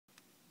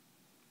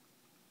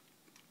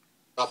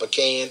drop a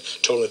can,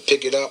 told them to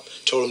pick it up,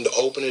 told them to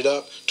open it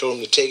up, told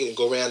them to take it and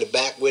go around the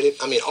back with it.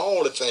 I mean,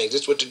 all the things,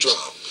 just with the drum.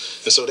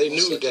 And so they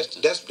knew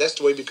that's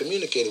the way we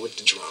communicated with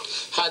the drum.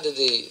 How did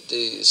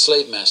the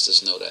slave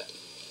masters know that?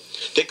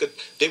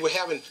 They were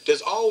having,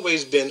 there's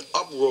always been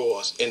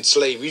uproars in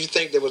slavery. You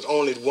think there was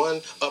only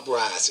one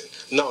uprising.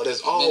 No,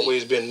 there's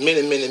always been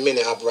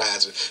many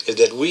uprisings. Is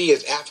that we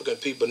as African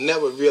people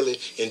never really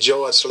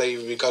enjoyed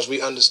slavery because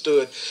we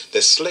understood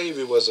that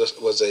slavery was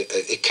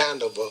a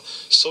kind of a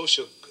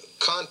social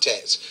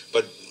context,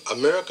 but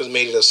Americans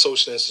made it a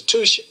social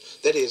institution.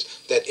 That is,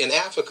 that in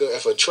Africa,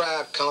 if a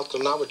tribe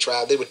conquered another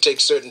tribe, they would take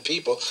certain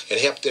people and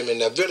help them in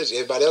their village.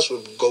 Everybody else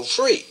would go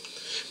free.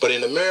 But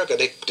in America,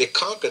 they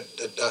conquered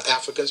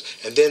Africans,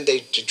 and then they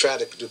tried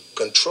to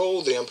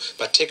control them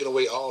by taking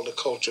away all the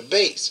culture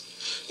base.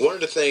 One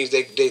of the things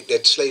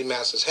that slave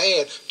masters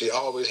had, they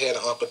always had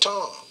an Uncle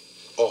Tom,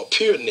 or a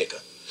pure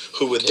nigger,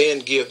 who would then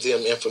give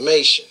them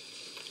information.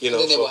 You know,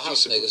 then they were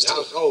house niggas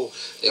too. Oh,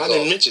 I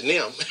didn't mention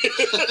them.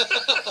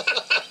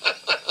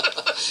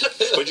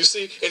 But you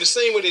see, in the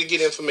same way they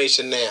get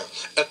information now.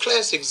 A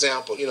classic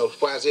example, you know,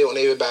 why it's on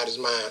everybody's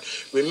mind.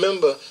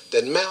 Remember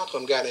that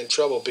Malcolm got in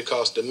trouble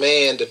because the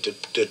man that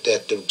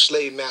the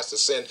slave master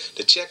sent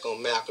to check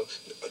on Malcolm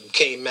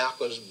became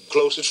Malcolm's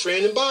closest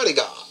friend and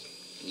bodyguard.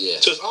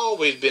 Yes. So it's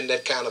always been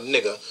that kind of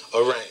nigger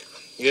around.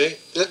 You know?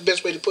 That's the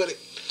best way to put it.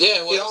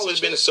 Yeah, well, it's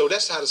always been so.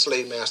 That's how the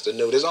slave master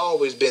knew. There's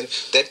always been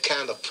that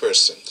kind of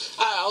person.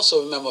 I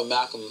also remember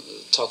Malcolm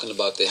talking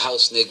about the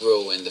house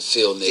Negro and the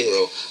field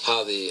Negro. Yeah.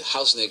 How the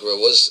house Negro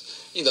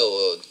was, you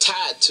know,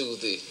 tied to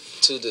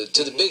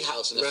the big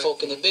house and the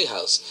folk in the big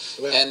house,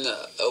 and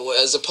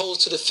as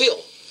opposed to the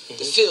field.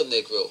 The field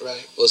Negro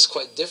was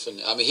quite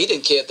different. I mean, he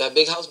didn't care if that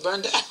big house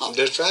burned down.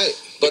 That's right.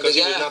 But because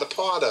he was not a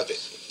part of it.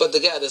 But the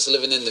guy that's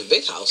living in the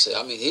big house,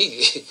 I mean,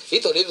 he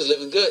thought he was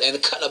living good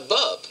and cut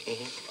above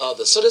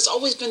others. So there's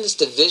always been this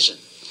division.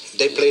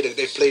 They played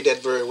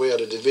that very well,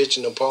 the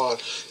division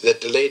apart,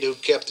 that the lady who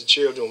kept the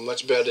children was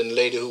much better than the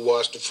lady who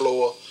washed the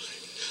floor.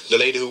 The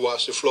lady who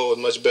washed the floor was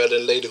much better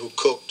than the lady who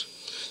cooked.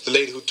 The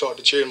lady who taught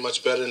the children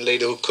much better than the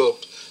lady who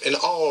cooked. And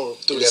all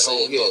through that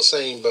whole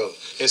same boat.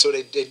 And so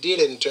they did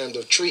it in terms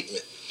of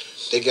treatment.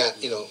 They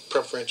got, you know,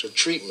 preferential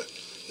treatment.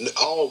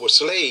 All were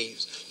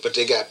slaves, but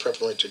they got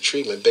preferential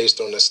treatment based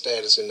on their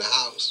status in the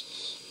house.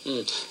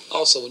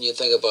 Also, when you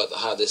think about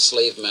how the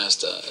slave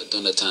master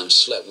during that time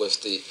slept with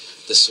the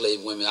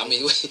slave women, I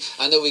mean,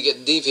 I know we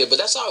get deep here, but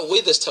that's our way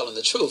that's telling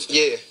the truth.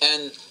 Yeah.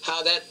 And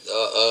how that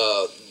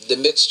the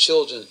mixed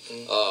children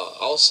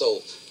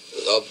also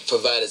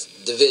provided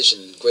division,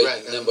 great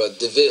number of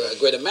a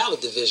great amount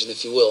of division,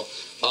 if you will,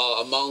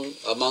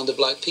 among the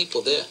black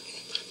people there.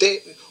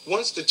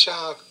 Once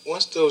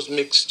those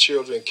mixed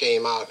children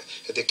came out,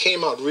 if they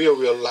came out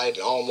real light,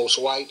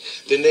 almost white,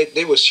 then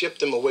they would ship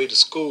them away to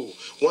school.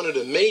 One of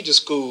the major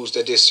schools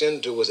that they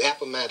sent to was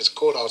Appomattox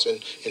Courthouse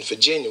in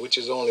Virginia, which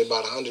is only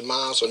about 100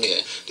 miles from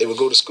here. They would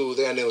go to school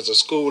there, and there was a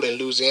school in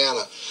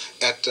Louisiana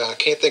at, I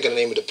can't think of the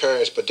name of the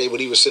parish, but they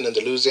would either send them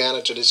to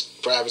Louisiana to this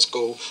private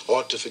school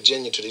or to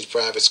Virginia to these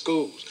private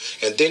schools.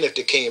 And then if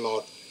they came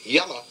out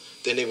yellow,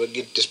 then they would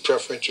get this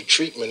preferential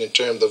treatment in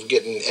terms of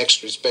getting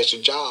extra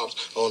special jobs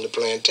on the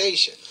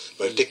plantation.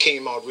 But if they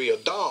came out real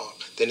dark,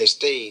 then they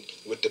stayed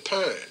with the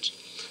parents.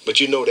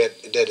 But you know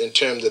that in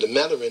terms of the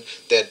melanin,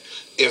 that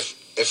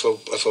if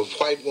a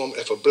white woman,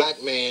 if a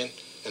black man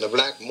and a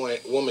black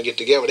woman get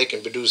together, they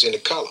can produce any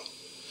color.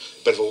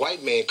 But if a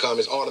white man comes,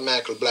 it's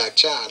automatically a black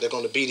child. They're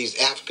going to be these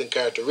African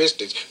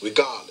characteristics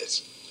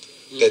regardless.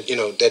 That, you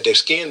know, that their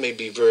skin may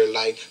be very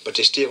light, but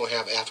they still gonna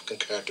have African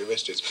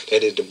characteristics.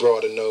 That is, the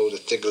broader nose, the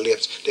thicker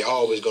lips. They're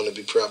always going to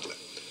be prevalent.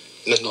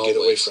 Nothing to get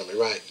away from it,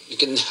 right?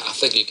 I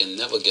think you can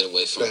never get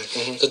away from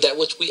it, because that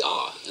which we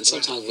are, and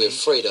sometimes we're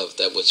afraid of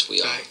that which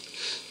we are.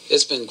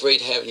 It's been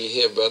great having you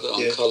here, brother,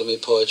 on Color Me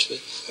Poetry,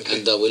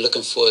 and we're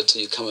looking forward to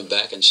you coming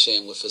back and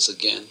sharing with us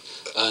again,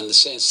 and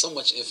sharing so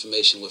much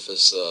information with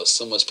us,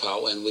 so much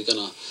power, and we're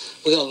gonna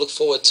look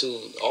forward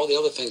to all the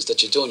other things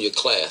that you do in your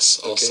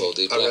class, also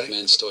the Black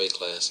Man Story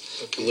class,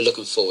 and we're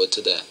looking forward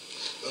to that.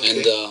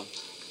 And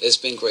it's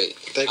been great.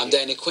 I'm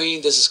Danny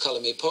Queen. This is Color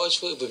Me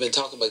Poetry. We've been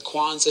talking about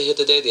Kwanzaa here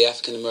today, the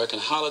African American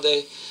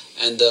holiday,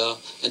 and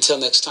until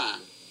next time,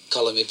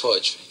 Color Me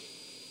Poetry.